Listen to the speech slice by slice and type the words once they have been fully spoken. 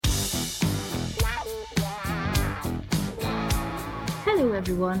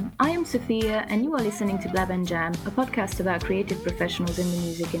everyone. I am Sophia, and you are listening to Blab and Jam, a podcast about creative professionals in the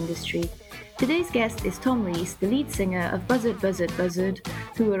music industry. Today's guest is Tom Rees, the lead singer of Buzzard Buzzard Buzzard,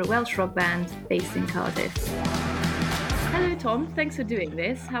 who are a Welsh rock band based in Cardiff. Hello, Tom. Thanks for doing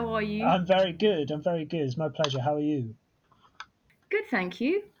this. How are you? I'm very good. It's my pleasure. How are you? Good, thank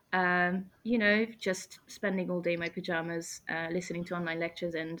you. Just spending all day in my pajamas, listening to online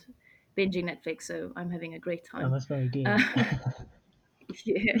lectures and binging Netflix, so I'm having a great Oh, time. that's very good. Uh,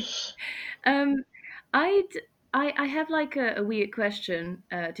 yeah. Um, I'd I have like a weird question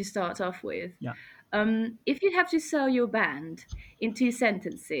to start off with. Yeah. If you'd have to sell your band in two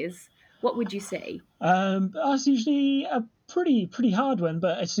sentences, what would you say? That's usually a pretty hard one,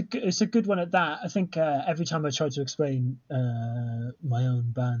 but it's a good one at that. I think every time I try to explain my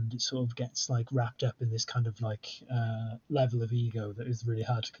own band, it sort of gets like wrapped up in this kind of like level of ego that is really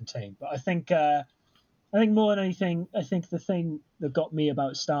hard to contain. But I think more than anything, I think the thing that got me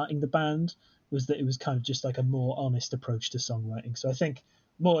about starting the band was that it was kind of just like a more honest approach to songwriting. So I think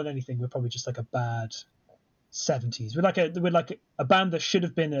more than anything, we're probably just like a bad 70s. We're like a band that should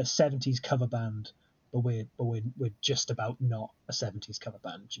have been a 70s cover band, but we're just about not a 70s cover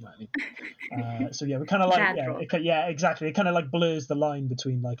band. Do you know what I mean? So yeah, we're kind of like Bad rock. yeah, exactly. It kind of like blurs the line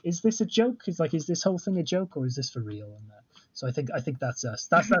between like, is this a joke? Is this whole thing a joke, or is this for real? And so I think that's us.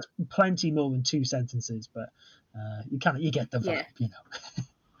 That's plenty more than two sentences, but you get the Yeah. vibe, you know.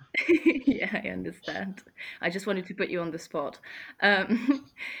 Yeah, I understand. I just wanted to put you on the spot.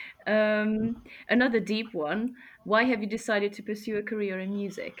 Um, another deep one. Why have you decided to pursue a career in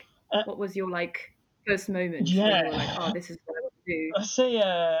music? Uh, What was your like first moment when you were like, "Oh, yeah, this is what I want to do"? I say,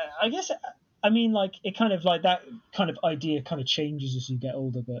 I guess, I mean, like it kind of like that kind of idea kind of changes as you get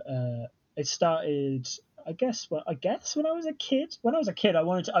older, but it started, I guess when I was a kid. When I was a kid, I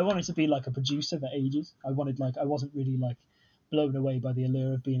wanted to be like a producer for ages. I wasn't really like blown away by the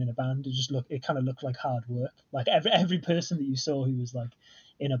allure of being in a band. It kind of looked like hard work. Like every person that you saw who was like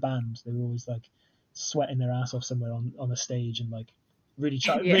in a band, they were always like sweating their ass off somewhere on a stage and like really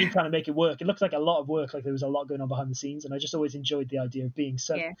Yeah, trying to make it work. It looked like a lot of work, like there was a lot going on behind the scenes, and I just always enjoyed the idea of being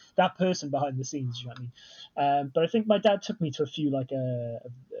yeah. that person behind the scenes. You know what I mean? But I think my dad took me to a few like the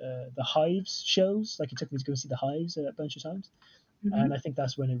Hives shows. Like he took me to go see the Hives a bunch of times, and I Hmm. think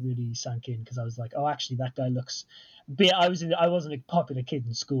that's when it really sank in because I was like, oh, actually, that guy looks. I wasn't a popular kid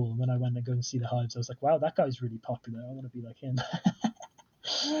in school, and when I went to go and see the Hives, I was like, wow, that guy's really popular. I want to be like him.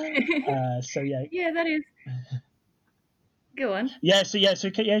 So yeah, Yeah, that is. Go on.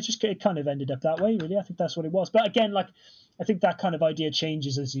 it kind of ended up that way, really. I think that's what it was. But again, like, I think that kind of idea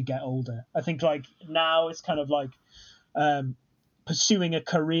changes as you get older. I think like now it's kind of like um, pursuing a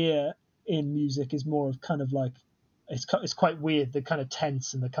career in music is more of kind of like it's quite weird the kind of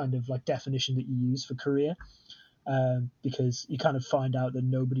tense and the kind of like definition that you use for career because you kind of find out that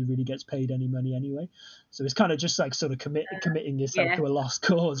nobody really gets paid any money anyway. So it's kind of just like sort of committing yourself Yeah. to a lost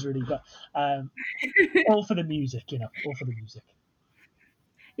cause, really. But all for the music, all for the music.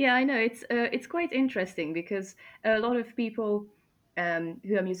 Yeah, I know it's quite interesting because a lot of people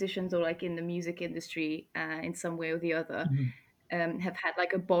who are musicians or like in the music industry in some way or the other Mhm. have had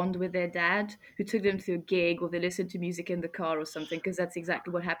like a bond with their dad who took them to a gig or they listened to music in the car or something because that's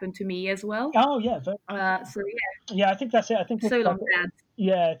exactly what happened to me as well. Oh yeah, So yeah, yeah. I think that's it. I think so it's like long, Dad.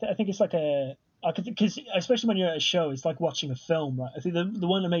 I think it's like because especially when you're at a show, it's like watching a film, right? I think the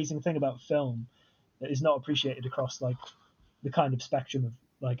one amazing thing about film that is not appreciated across like the kind of spectrum of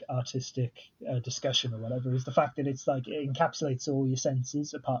like artistic discussion or whatever is the fact that it's like it encapsulates all your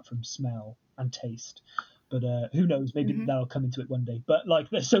senses apart from smell and taste. But who knows? Maybe Hmm. that'll come into it one day. But like,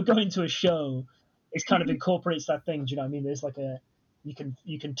 so going to a show, it's kind of incorporates that thing. Do you know what I mean? There's like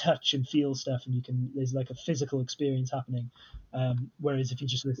you can touch and feel stuff, and there's like a physical experience happening. Whereas if you're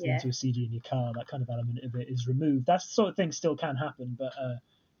just listening Yeah, to a CD in your car, that kind of element of it is removed. That sort of thing still can happen, but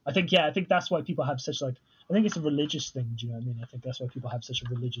I think that's why people have such like I think it's a religious thing. Do you know what I mean? I think that's why people have such a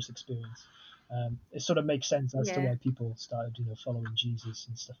religious experience. It sort of makes sense as to yeah. why people started, following Jesus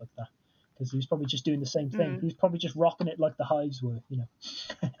and stuff like that, because he was probably just doing the same thing. Mm. He was probably just rocking it like the Hives were.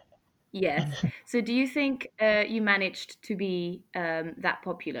 Yes. So do you think you managed to be that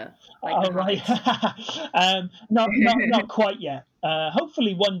popular like the Oh right, Hives? not quite yet.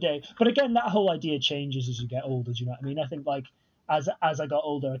 Hopefully one day. But again, that whole idea changes as you get older. Do you know what I mean? I think like as I got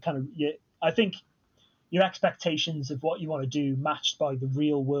older, I think your expectations of what you want to do matched by the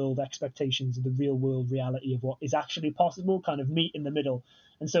real world expectations and the real world reality of what is actually possible kind of meet in the middle.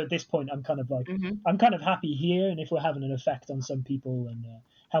 And so at this point Hmm. I'm kind of happy here, and if we're having an effect on some people and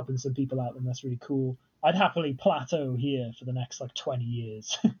helping some people out, then that's really cool. I'd happily plateau here for the next like 20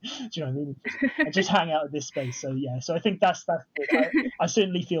 years. Do you know what I mean? And just hang out at this space. So yeah, so I think that's good. I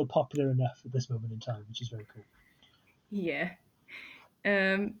certainly feel popular enough at this moment in time, which is very cool. Yeah.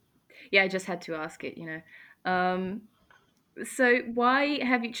 Um, yeah, I just had to ask it, you know. So why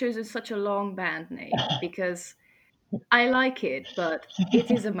have you chosen such a long band name? Because I like it, but it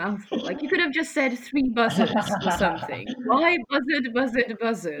is a mouthful. Like you could have just said three buzzards or something. Why buzzard, buzzard,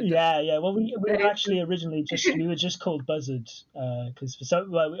 buzzard? Yeah. Well, we That were is actually originally just called Buzzard because for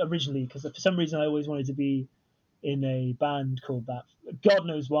some reason I always wanted to be in a band called that. God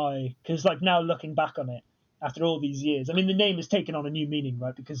knows why. Because like now looking back on it after all these years, I mean the name has taken on a new meaning,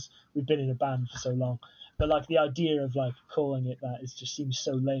 right? Because we've been in a band for so long. But like the idea of like calling it that is just seems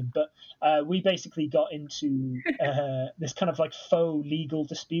so lame. But we basically got into this kind of like faux legal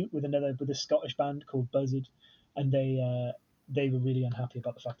dispute with a Scottish band called Buzzard, and they were really unhappy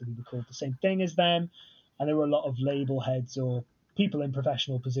about the fact that we were called the same thing as them, and there were a lot of label heads or people in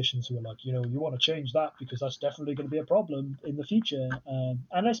professional positions who are like, you know, you want to change that because that's definitely going to be a problem in the future.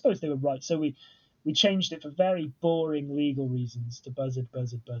 And I suppose they were right. So we changed it for very boring legal reasons to Buzzard,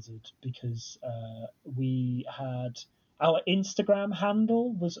 Buzzard, Buzzard because we had our Instagram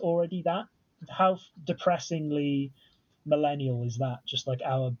handle was already that. How depressingly millennial is that? Just like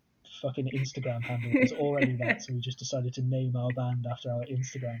our fucking Instagram handle was already that, so we just decided to name our band after our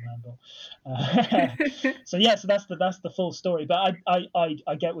Instagram handle. So yeah, so that's the full story. But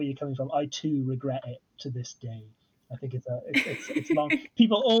I get where you're coming from. I too regret it to this day. I think it's long.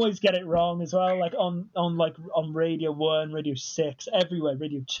 People always get it wrong as well. Like on Radio 1, Radio 6, everywhere,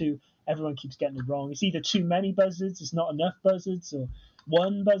 Radio 2, everyone keeps getting it wrong. It's either too many buzzards, it's not enough buzzards, or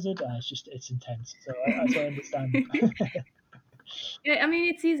one buzzard. It's intense. So I understand. Yeah, I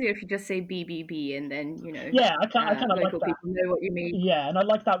mean, it's easier if you just say BBB and then, you know, Yeah, I kind of like local that. people know what you mean. Yeah, and I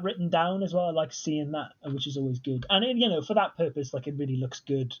like that written down as well. I like seeing that, which is always good. And you know, for that purpose, like it really looks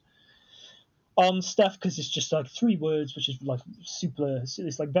good on stuff because it's just like 3 words, which is like super.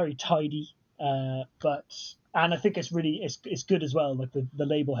 It's like very tidy. But and I think it's good as well. Like the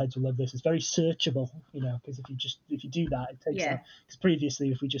label heads will love this. It's very searchable, you know, because if you do that, it takes out. Yeah. Because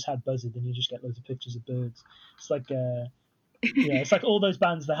previously, if we just had Buzzard, then you just get loads of pictures of birds. It's like. Yeah, it's like all those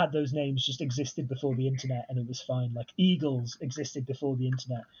bands that had those names just existed before the internet and it was fine. Like Eagles existed before the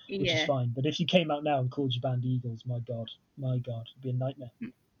internet, which is Yeah. fine. But if you came out now and called your band Eagles, my God, it'd be a nightmare.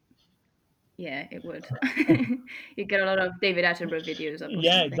 Yeah, it would. You get a lot of David Attenborough videos up or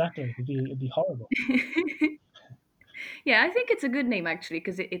Yeah, something. exactly. It'd be horrible. Yeah, I think it's a good name actually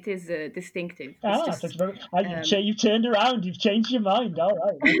because it is distinctive. It's Ah, thank just you very much. You've turned around. You've changed your mind. All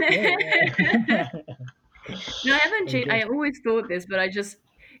right. Yeah. no, I haven't Very changed. good. I always thought this, but I just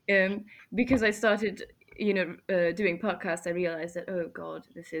because I started, you know, doing podcasts, I realized that oh god,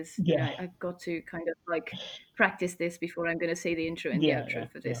 this is you know Yeah. I've got to kind of like practice this before I'm going to say the intro and the Yeah.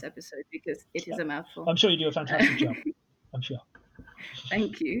 outro for this episode because it is a mouthful. I'm sure you do a fantastic job. I'm sure.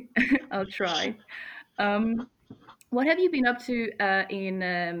 Thank you. I'll try. Um, what have you been up to in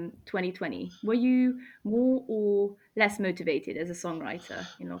 2020? Were you more or less motivated as a songwriter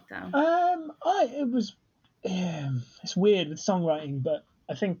in lockdown? It was. It's weird with songwriting, but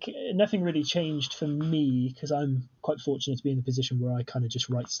I think nothing really changed for me because I'm quite fortunate to be in a position where I kind of just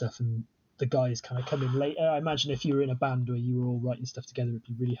write stuff and the guys kind of come in later. I imagine if you were in a band where you were all writing stuff together, it'd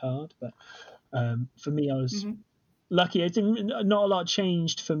be really hard. But for me, I was Hmm. lucky. It didn't. Not a lot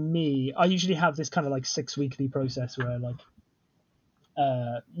changed for me. I usually have this kind of like 6 weekly process where like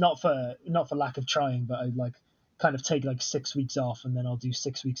not for lack of trying, but I like kind of take like 6 weeks off and then I'll do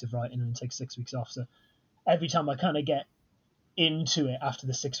 6 weeks of writing and then take 6 weeks off. So every time I kind of get into it after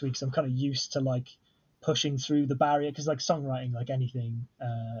the 6 weeks, I'm kind of used to like pushing through the barrier because like songwriting, like anything,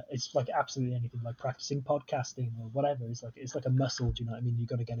 it's like absolutely anything, like practicing podcasting or whatever. It's like a muscle. Do you know what I mean? You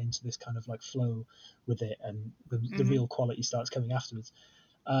got to get into this kind of like flow with it, and the Hmm. real quality starts coming afterwards.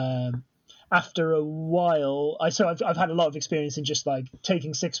 Um, After a while, I've had a lot of experience in just like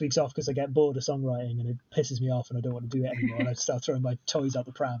taking 6 weeks off because I get bored of songwriting and it pisses me off and I don't want to do it anymore and I start throwing my toys out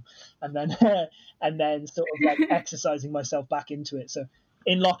the pram, and then and then sort of like exercising myself back into it. So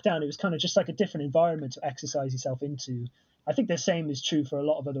in lockdown, it was kind of just like a different environment to exercise yourself into. I think the same is true for a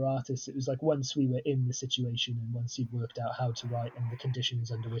lot of other artists. It was like once we were in the situation and once you'd worked out how to write and the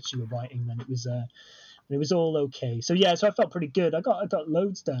conditions under which you were writing, then it was all okay. So yeah, so I felt pretty good. I got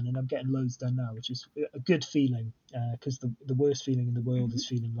loads done, and I'm getting loads done now, which is a good feeling. Because the worst feeling in the world is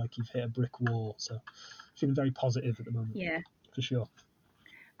feeling like you've hit a brick wall. So feeling very positive at the moment, Yeah. for sure.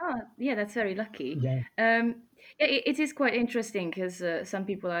 Oh, yeah, that's very lucky. Yeah. Yeah, it is quite interesting because some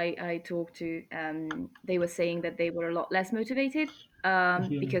people I talked to, they were saying that they were a lot less motivated.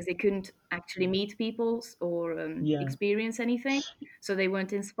 because they couldn't actually meet people or Yeah. experience anything, so they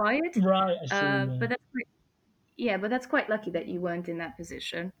weren't inspired. Right. I see. But that's quite lucky that you weren't in that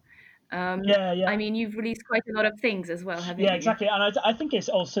position. Yeah. Yeah. I mean, you've released quite a lot of things as well, haven't Yeah, you? exactly. And I think it's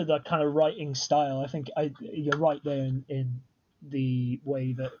also the kind of writing style. I think you're right there in the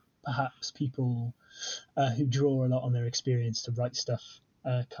way that perhaps people who draw a lot on their experience to write stuff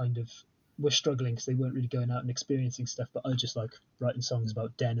kind of were struggling because they weren't really going out and experiencing stuff. But I just like writing songs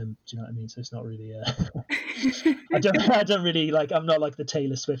about denim. Do you know what I mean? So it's not really. I don't really like. I'm not like the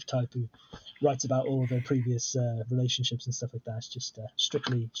Taylor Swift type who writes about all of their previous relationships and stuff like that. It's just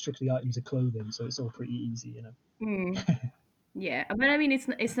strictly items of clothing. So it's all pretty easy, you know. Mm. Yeah, but I mean,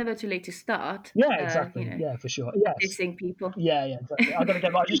 it's never too late to start. Yeah, exactly. Yeah, for sure. Yes. Dissing people. Yeah, exactly. I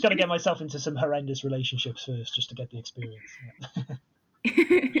just got to get myself into some horrendous relationships first, just to get the experience.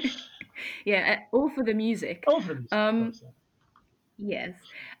 Yeah, all for the music. All for the music, of course. Yes.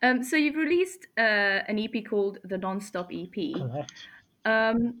 So you've released an EP called the Non-Stop EP. Correct.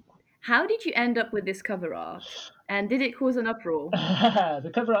 How did you end up with this cover art? And did it cause an uproar?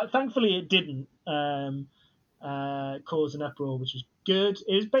 The cover art, thankfully, it didn't cause an uproar, which was good.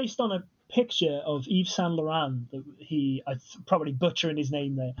 It was based on a picture of Yves Saint Laurent that I'm probably butchering his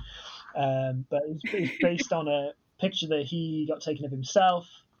name there, but it's based on a picture that he got taken of himself.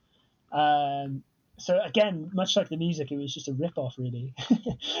 So again, much like the music, it was just a rip-off, really.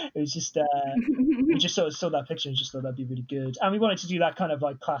 It was just we just sort of saw that picture and just thought that'd be really good, and we wanted to do that kind of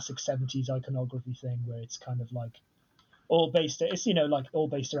like classic 70s iconography thing where it's kind of like all based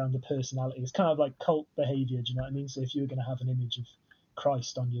around the personality. It's kind of like cult behavior, do you know what I mean? So if you were going to have an image of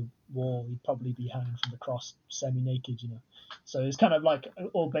Christ on your wall, he'd probably be hanging from the cross semi-naked, you know. So it's kind of like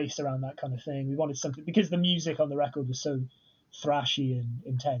all based around that kind of thing. We wanted something because the music on the record was so thrashy and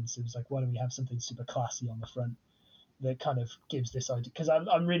intense. It was like, why don't we have something super classy on the front that kind of gives this idea? Because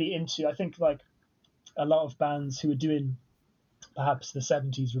I'm really into, I think like a lot of bands who are doing perhaps the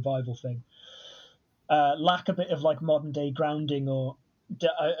 70s revival thing lack a bit of like modern day grounding, or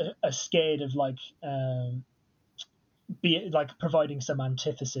are scared of like be like providing some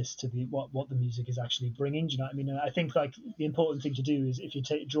antithesis to what the music is actually bringing. Do you know what I mean? And I think like the important thing to do is if you're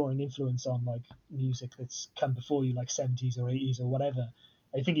drawing influence on like music that's come before you, like 70s or 80s or whatever,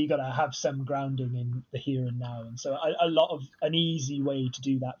 I think you got to have some grounding in the here and now. And so a lot of an easy way to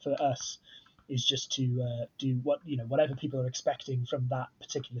do that for us is just to do whatever people are expecting from that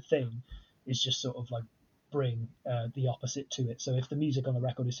particular thing is just sort of like bring the opposite to it. So if the music on the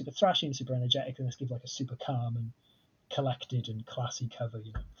record is super thrashy and super energetic, then let's give like a super calm and collected and classy cover,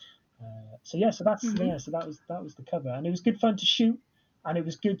 you know. So that was the cover, and it was good fun to shoot, and it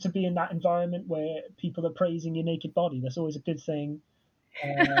was good to be in that environment where people are praising your naked body. That's always a good thing.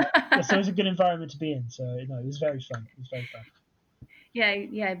 It's always a good environment to be in. So it was very fun. It was very fun.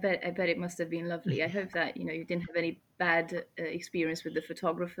 Yeah, I bet it must have been lovely. I hope that you didn't have any bad experience with the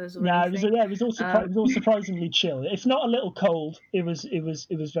photographers or anything. It was all surprisingly chill. If not a little cold, it was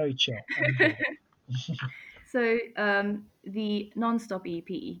very chill. So the Non-Stop EP,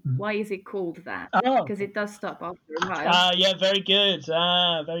 why is it called that? Oh, because it does stop after a while. Yeah, very good.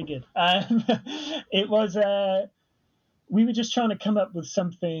 Very good. It was. We were just trying to come up with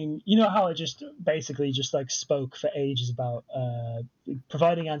something. You know how I just basically just like spoke for ages about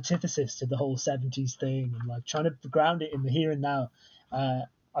providing antithesis to the whole 70s thing and like trying to ground it in the here and now.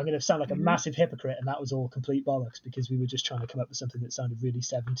 I'm going to sound like a massive hypocrite, and that was all complete bollocks because we were just trying to come up with something that sounded really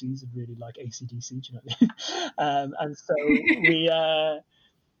 70s and really like AC/DC. Do you know what I mean? And so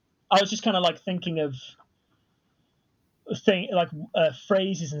I was just kind of like thinking of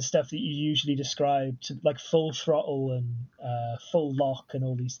phrases and stuff that you usually describe to like full throttle and full lock and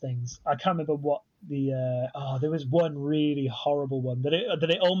all these things. I can't remember what there was one really horrible one that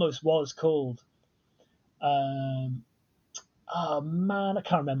it almost was called. Oh man, I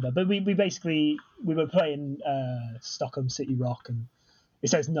can't remember. But we were playing Stockholm City Rock, and it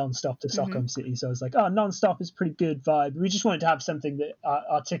says non-stop to Stockholm City, so I was like, non-stop is a pretty good vibe. We just wanted to have something that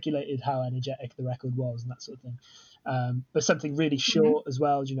articulated how energetic the record was and that sort of thing. But something really short as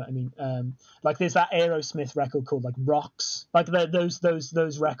well. Do you know what I mean? Like there's that Aerosmith record called like Rocks. Like those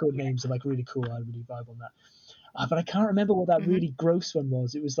record names are like really cool. I really vibe on that. But I can't remember what that really gross one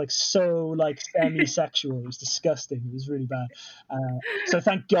was. It was like so like semi-sexual. It was disgusting. It was really bad. So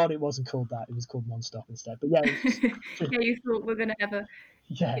thank God it wasn't called that. It was called Non-Stop instead. But yeah. Yeah, you thought we're gonna have a.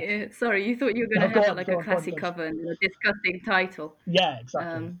 Yeah. Sorry, you thought you were gonna have a classy cover and a disgusting title. Yeah,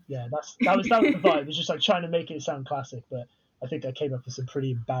 exactly. That was the vibe. It was just like trying to make it sound classic, but I think I came up with some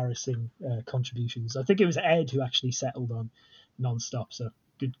pretty embarrassing contributions. I think it was Ed who actually settled on Non-Stop. So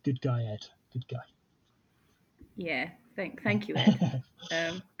good guy, Ed. Good guy. Yeah, thank you, Ed.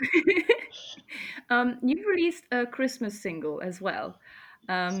 Um, you've released a Christmas single as well,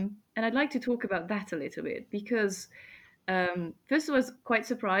 and I'd like to talk about that a little bit because first, I was quite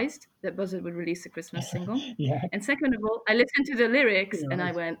surprised that Buzzard would release a Christmas single, Yeah, and second of all, I listened to the lyrics and I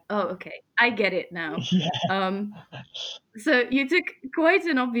right. went, "Oh, okay, I get it now." Yeah. Um, so you took quite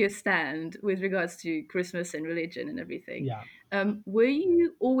an obvious stand with regards to Christmas and religion and everything. Yeah. Were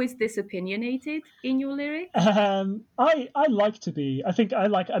you always this opinionated in your lyrics? I like to be.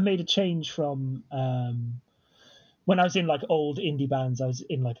 I made a change from when I was in like old indie bands. I was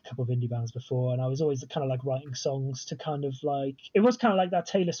in like a couple of indie bands before, and I was always kind of like writing songs to kind of like it was kind of like that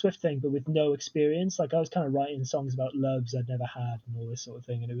Taylor Swift thing, but with no experience. Like I was kind of writing songs about loves I'd never had and all this sort of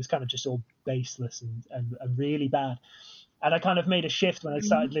thing, and it was kind of just all baseless and really bad. And I kind of made a shift when I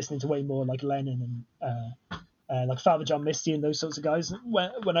started listening to way more like Lennon and like Father John Misty and those sorts of guys.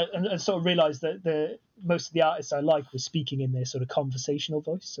 When I sort of realised that the most of the artists I liked were speaking in their sort of conversational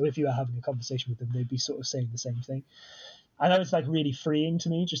voice. So if you were having a conversation with them, they'd be sort of saying the same thing. And that was like really freeing to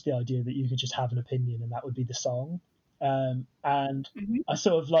me, just the idea that you could just have an opinion and that would be the song. And Hmm. I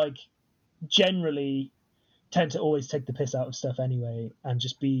sort of like generally tend to always take the piss out of stuff anyway and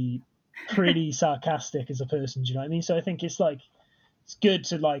just be pretty sarcastic as a person. Do you know what I mean? So I think it's like it's good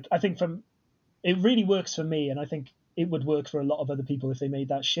to like. I think from it really works for me, and I think it would work for a lot of other people if they made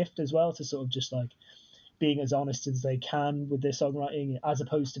that shift as well to sort of just like being as honest as they can with their songwriting, as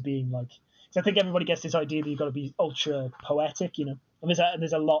opposed to being like. Because I think everybody gets this idea that you've got to be ultra poetic, you know. And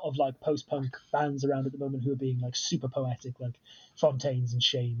there's a lot of like post-punk bands around at the moment who are being like super poetic, like Fontaines and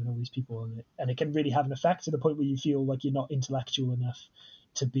Shame and all these people, and it can really have an effect to the point where you feel like you're not intellectual enough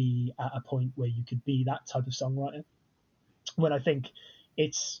to be at a point where you could be that type of songwriter. When I think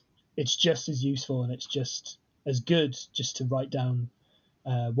it's it's just as useful and it's just as good just to write down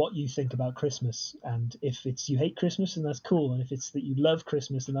what you think about Christmas. And if it's you hate Christmas, then that's cool. And if it's that you love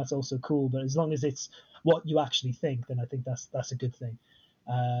Christmas, then that's also cool. But as long as it's what you actually think, then I think that's a good thing.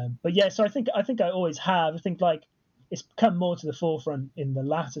 But yeah, so I think I always have. I think like it's come more to the forefront in the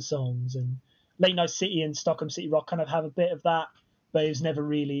latter songs, and Late Night City and Stockholm City Rock kind of have a bit of that. But it was never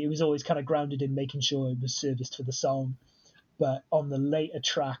really. It was always kind of grounded in making sure it was serviced for the song. But on the later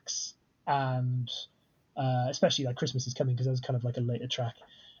tracks and especially like Christmas is Coming because that was kind of like a later track.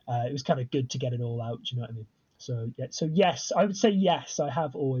 It was kind of good to get it all out. Do you know what I mean? So yeah, so yes, I would say yes. I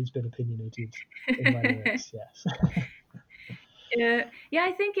have always been opinionated in my lyrics. Yes. Yeah,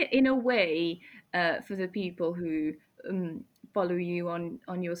 I think in a way, for the people who um, follow you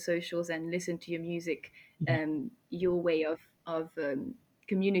on your socials and listen to your music, Yeah. your way of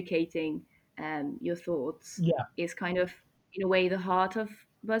communicating your thoughts Yeah. is kind of in a way the heart of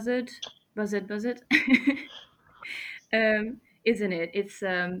Buzzard, Buzzard, isn't it? It's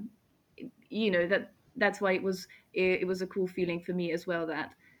that's why it was a cool feeling for me as well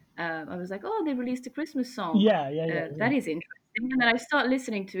that I was like, oh, they released a Christmas song. Yeah. Yeah. Yeah. That is interesting. And then I start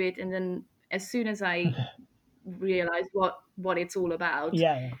listening to it, and then as soon as I realize what it's all about,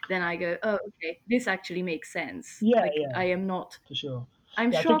 Yeah. Yeah. then I go, oh, okay, this actually makes sense. Yeah. Like Yeah. I am not. For sure.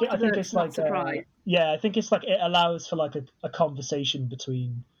 I'm Yeah. I think shocked, I think but it's not like surprised. yeah. I think it's like it allows for like a conversation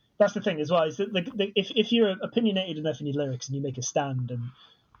between. That's the thing as well. Is that if you're opinionated enough in your lyrics and you make a stand and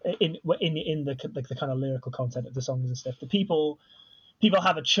in the like the kind of lyrical content of the songs and stuff, the people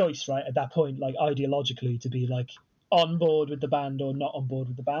have a choice, right, at that point, like ideologically, to be like on board with the band or not on board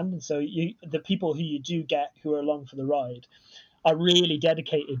with the band. And so the people who you do get who are along for the ride are really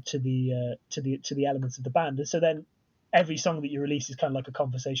dedicated to the elements of the band. And so then every song that you release is kind of like a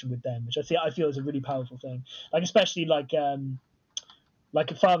conversation with them, which I feel is a really powerful thing. Like especially like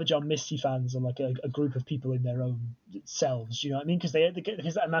Father John Misty fans are like a group of people in their own selves. You know what I mean? Because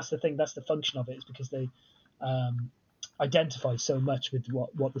and that's the thing. That's the function of it. Is because they um, identify so much with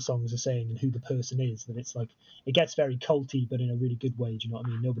what the songs are saying and who the person is that it's like it gets very culty, but in a really good way. Do you know what I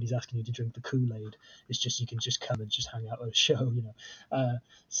mean? Nobody's asking you to drink the Kool-Aid. It's just you can just come and just hang out at a show. You know.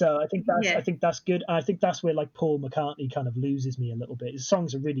 So I Yeah. think that's good. And I think that's where like Paul McCartney kind of loses me a little bit. His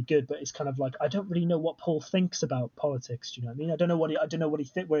songs are really good, but it's kind of like I don't really know what Paul thinks about politics. Do you know what I mean? I don't know what he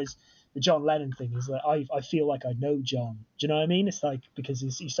thinks. Whereas the John Lennon thing is like I feel like I know John. Do you know what I mean? It's like because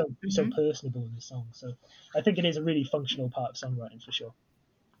he's so Hmm. personable in his songs. So I think it is a really functional part of songwriting for sure.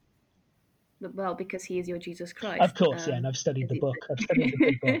 Well, because he is your Jesus Of Christ, course, yeah. And I've studied as the you book. I've studied the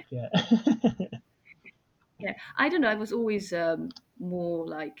big book. said. Yeah. Yeah, I don't know. I was always more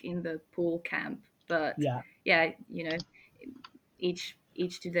like in the Paul camp, but Yeah. yeah, Of each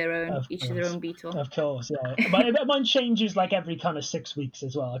to their course. own beetle. Of course, yeah. Mine changes like every kind of 6 weeks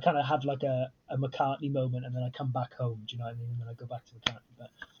as well. I kind of have like a McCartney moment and then I come back home. Do you know what I mean? And then I go back to McCartney. But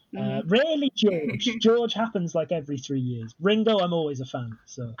Rarely George. George happens like every 3 years. Ringo, I'm always a fan,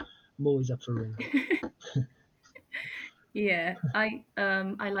 so I'm always up for Ringo. Yeah, I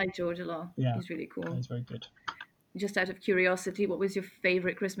like George a lot. Yeah, He's really cool. he's very good. Just out of curiosity, what was your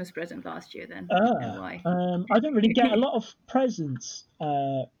favorite Christmas present last year then, and why? I don't really get a lot of presents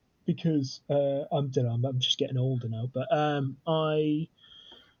because I'm just getting older now. But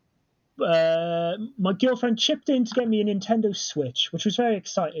my girlfriend chipped in to get me a Nintendo Switch, which was very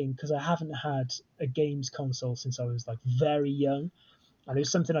exciting because I haven't had a games console since I was like very young, and it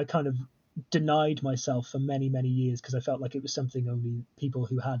was something I kind of denied myself for many years because I felt like it was something only people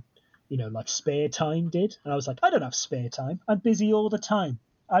who had, like spare time did, and I was like, I don't have spare time. I'm busy all the time.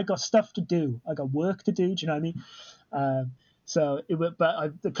 I got stuff to do. I got work to do. Do you know what I mean? So but I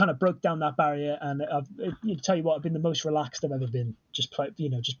kind of broke down that barrier, and you tell you what, I've been the most relaxed I've ever been. Just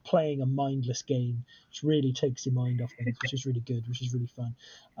playing a mindless game, which really takes your mind off things, which is really good, which is really fun.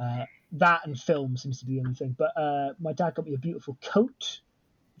 That and film seems to be the only thing. But my dad got me a beautiful coat,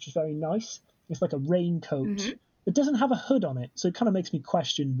 which is very nice. It's like a raincoat. It doesn't have a hood on it, so it kind of makes me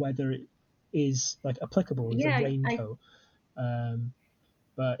question whether it is like applicable as a raincoat.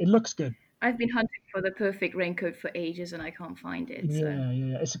 But it looks good. I've been hunting for the perfect raincoat for ages and I can't find it.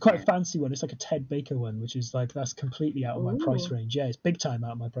 Yeah. It's quite a fancy one. It's like a Ted Baker one, which is like that's completely out of my price range. Yeah, it's big time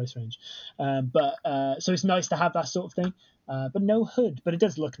out of my price range. But so it's nice to have that sort of thing. But no hood. But it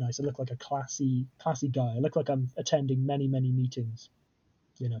does look nice. I look like a classy guy. I look like I'm attending many meetings.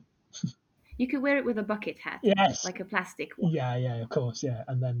 You could wear it with a bucket hat. Yes. Like a plastic one. Yeah, of course, yeah.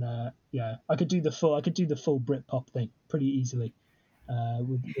 And then I could do the full Britpop thing pretty easily.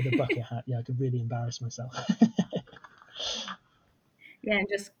 With a bucket hat. Yeah, I could really embarrass myself. Yeah, and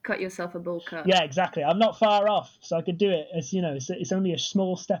just cut yourself a bowl cut. Yeah, exactly. I'm not far off, so I could do it. It's only a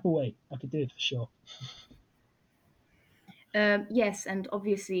small step away. I could do it for sure. Yes, and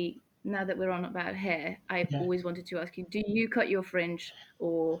obviously now that we're on about hair, I've always wanted to ask you: do you cut your fringe,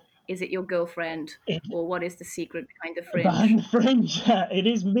 or is it your girlfriend, or what is the secret behind the fringe? Behind the fringe, yeah, it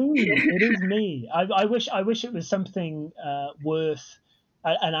is me. It is me. I wish it was something worth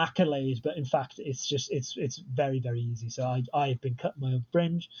an accolade, but in fact, it's very easy. So I've been cutting my own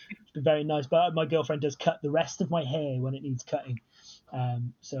fringe. It's been very nice, but my girlfriend does cut the rest of my hair when it needs cutting.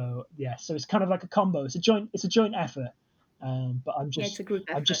 So it's kind of like a combo. It's a joint effort. But it's a group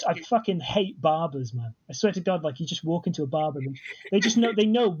effort. I fucking hate barbers, man. I swear to God, like you just walk into a barber, and they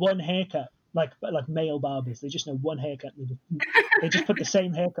know one haircut, like male barbers. They just know one haircut. And they just put the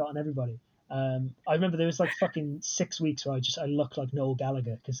same haircut on everybody. I remember there was like fucking 6 weeks where I looked like Noel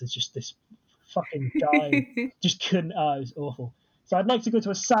Gallagher because there's just this fucking guy just couldn't. It was awful. So I'd like to go to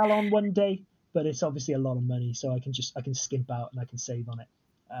a salon one day, but it's obviously a lot of money, so I can skimp out and I can save on it.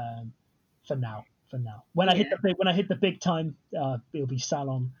 For now. When I hit the big time, it'll be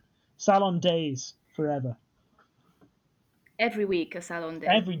salon days forever. Every week a salon day.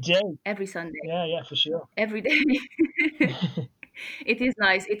 Every day. Every Sunday. Yeah, for sure. Every day. It is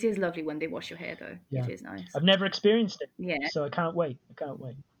nice. It is lovely when they wash your hair, though. Yeah. It is nice. I've never experienced it. Yeah. So I can't wait.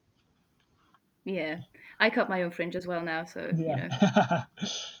 Yeah, I cut my own fringe as well now, so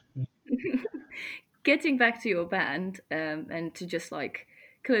Getting back to your band and to just like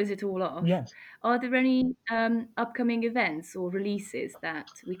close it all off. Yes. Are there any upcoming events or releases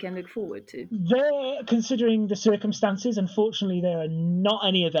that we can look forward to? There, considering the circumstances, unfortunately, there are not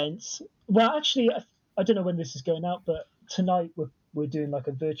any events. Well, actually, I don't know when this is going out, but tonight we're doing like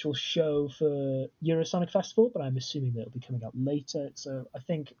a virtual show for Eurosonic Festival, but I'm assuming that it'll be coming out later. So I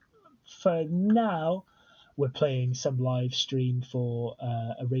think for now, we're playing some live stream for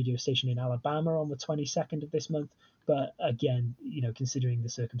a radio station in Alabama on the 22nd of this month. But again, considering the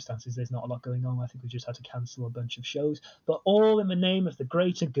circumstances, there's not a lot going on. I think we just had to cancel a bunch of shows, but all in the name of the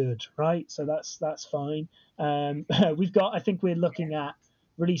greater good, right? So that's fine. I think we're looking at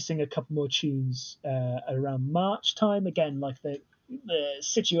releasing a couple more tunes around March time. Again, like the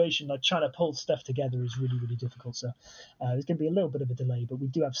situation, like trying to pull stuff together is really difficult. So there's going to be a little bit of a delay, but we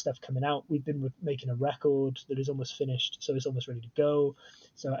do have stuff coming out. We've been making a record that is almost finished, so it's almost ready to go.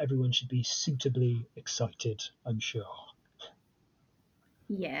 So everyone should be suitably excited, I'm sure.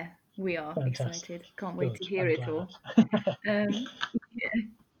 Yeah, we are excited. Can't wait to hear it all.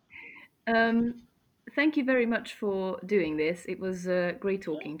 Thank you very much for doing this. It was great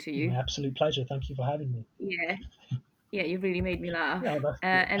talking to you. My absolute pleasure. Thank you for having me. Yeah, you really made me laugh.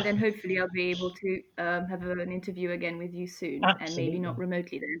 And then hopefully I'll be able to have an interview again with you soon. Absolutely. And maybe not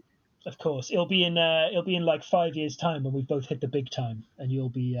remotely then. Of course, it'll be in like 5 years' time when we've both hit the big time, and you'll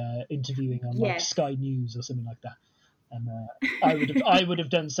be interviewing on like Sky News or something like that. And I would have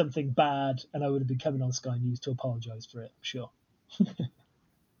done something bad, and I would have been coming on Sky News to apologise for it. I'm sure.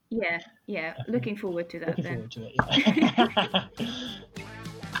 Yeah. Looking forward to that. Looking forward to it. Yeah.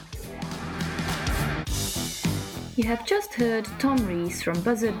 You have just heard Tom Rees from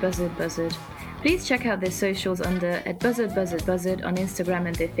Buzzard. Please check out their socials under @BuzzardBuzzardBuzzard on Instagram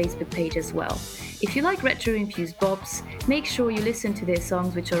and their Facebook page as well. If you like retro-infused bops, make sure you listen to their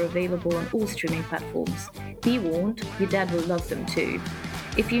songs, which are available on all streaming platforms. Be warned, your dad will love them too.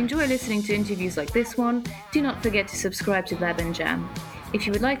 If you enjoy listening to interviews like this one, do not forget to subscribe to Blab and Jam. If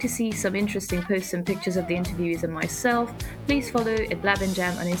you would like to see some interesting posts and pictures of the interviewees and myself, please follow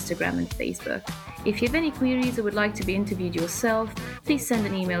 @BlabandJam on Instagram and Facebook. If you have any queries or would like to be interviewed yourself, please send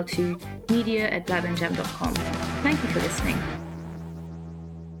an email to media@blabandjam.com. Thank you for listening.